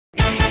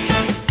Yes!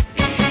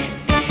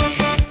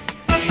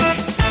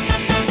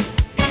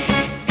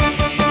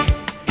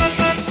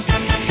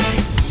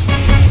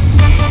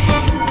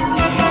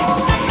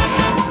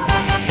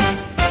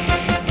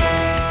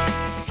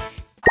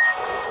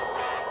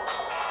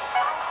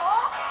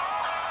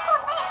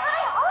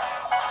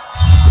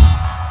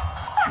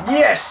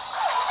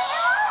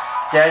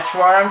 That's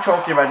what I'm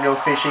talking about, little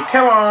fishy.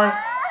 Come on!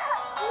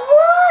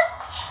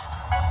 What?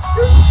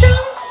 You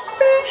dumb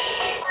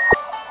fish!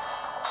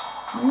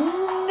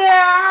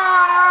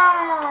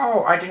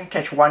 No! I didn't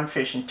catch one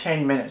fish in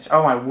 10 minutes.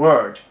 Oh my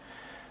word.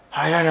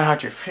 I don't know how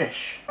to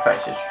fish.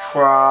 Let's just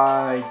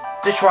try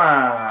this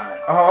one.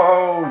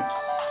 Oh,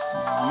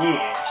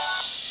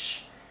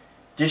 yes.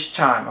 This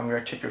time I'm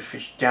going to take those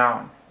fish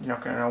down. You're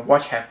not going to know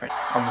what happened.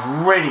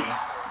 I'm ready.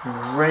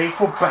 I'm ready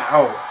for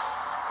battle.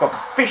 Got my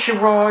fishing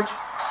rod,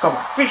 got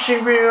my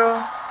fishing reel,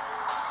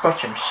 got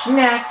some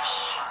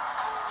snacks,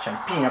 some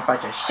peanut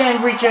butter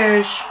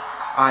sandwiches.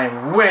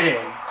 I'm ready.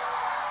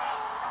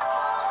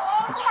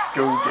 Let's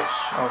do this.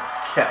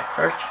 Okay,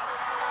 first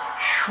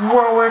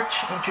throw it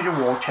into the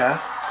water.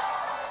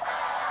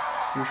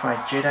 Use my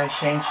Jedi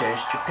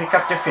senses to pick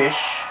up the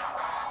fish.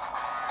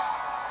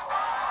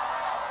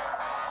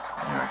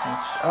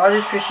 Oh,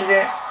 there's fish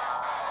there.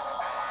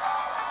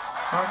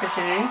 Come on,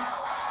 fishy.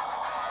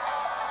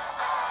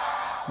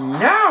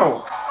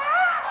 No!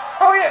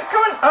 Oh yeah,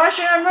 come on! Oh, I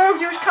should have moved,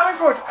 he was coming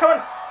for it. Come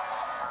on!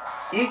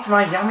 Eat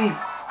my yummy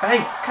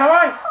bait. Come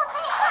on!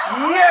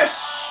 Yes!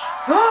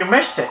 You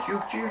missed it. You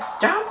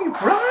dumb, you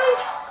blind!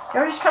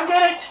 You just come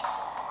get it.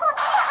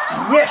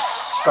 Yes!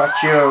 Got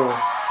you.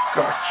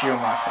 Got you,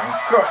 my friend.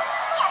 Good.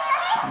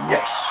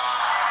 Yes.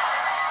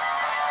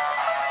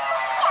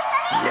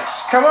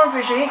 Yes. Come on,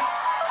 fishy.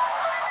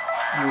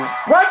 You...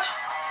 What?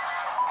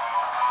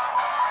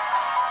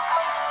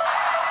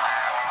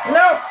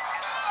 No!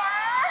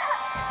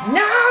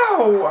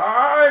 No!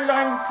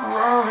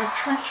 I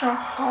tried so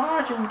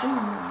hard and it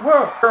didn't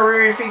work.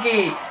 Hurry,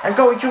 fishy! I'm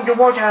going to the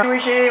water.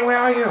 Fishy, where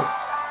are you?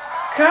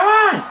 Come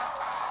on!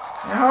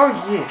 Oh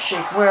yeah,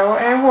 shake well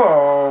and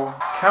whoa.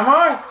 Come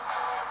on!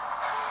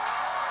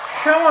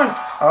 Come on!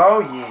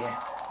 Oh yeah.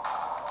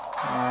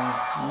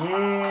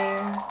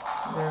 Yeah.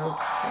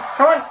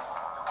 Come on!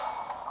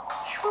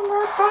 Swim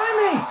right by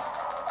me!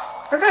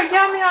 Look how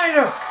yummy I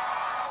look!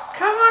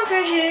 Come on,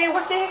 fishy!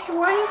 What the heck are you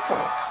waiting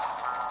for?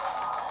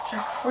 It's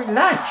like free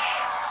lunch.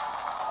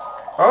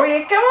 Oh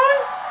yeah, come on!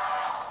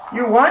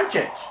 You want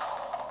it.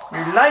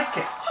 You like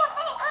it.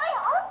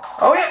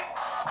 Oh yeah!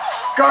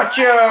 Got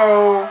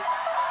you!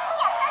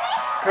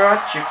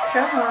 Got you,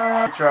 come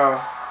on! Throw.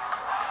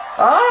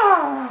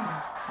 Oh!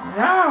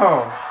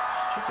 No!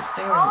 Stupid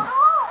thing.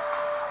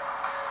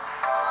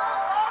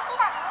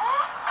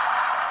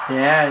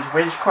 Yeah, the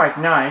weather's quite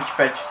nice,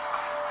 but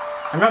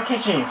I'm not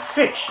catching any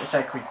fish. It's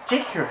like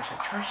ridiculous. I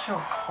try so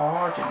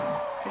hard and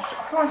fish.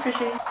 Come on,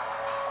 fishy.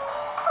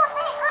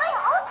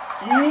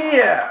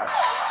 Yes!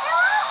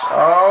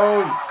 Oh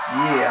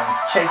yeah, I'm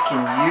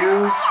taking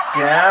you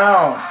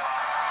down.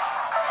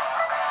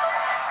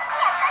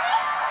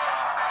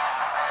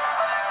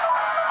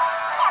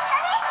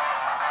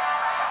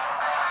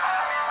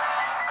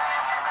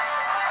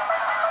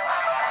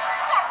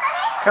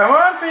 Come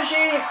on,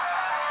 fishy.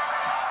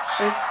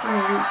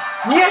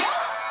 Yes!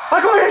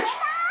 I got it!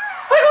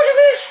 I got the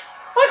fish!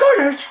 I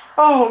got it!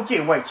 Oh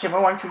yeah, wait,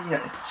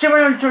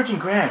 713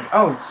 grams.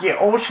 Oh yeah,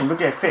 awesome.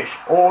 Look at that fish.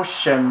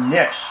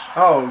 Awesomeness.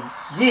 Oh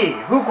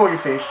yeah. Who caught the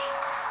fish?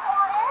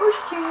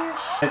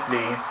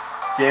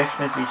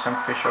 Definitely some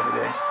fish over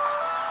there.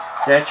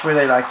 That's where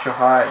they like to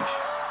hide.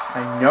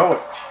 I know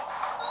it.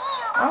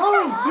 Oh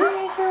yeah, there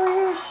it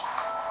is.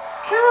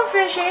 Come on,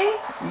 fishy.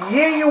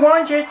 Yeah, you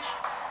want it.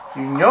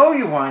 You know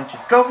you want it.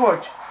 Go for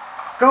it.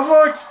 Go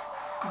for it.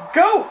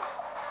 Go.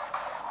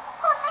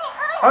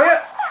 Oh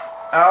yeah.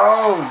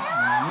 Oh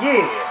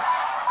yeah.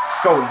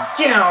 Going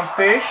down,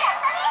 fish.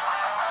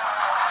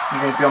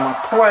 You're going to be on my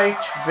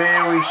plate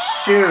very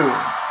soon.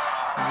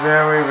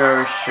 Very,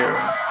 very soon.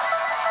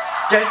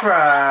 That's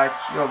right.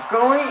 You're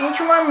going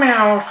into my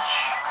mouth.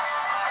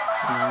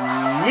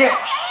 Yes.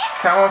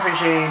 Come on,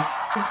 fishy.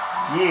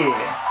 Yeah.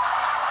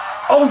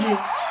 Oh yeah.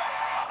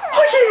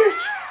 I see it.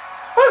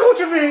 I got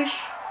the fish.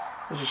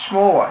 There's a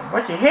small one.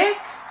 What the heck?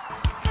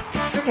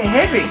 It's freaking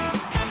heavy.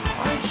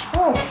 Why is it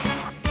small?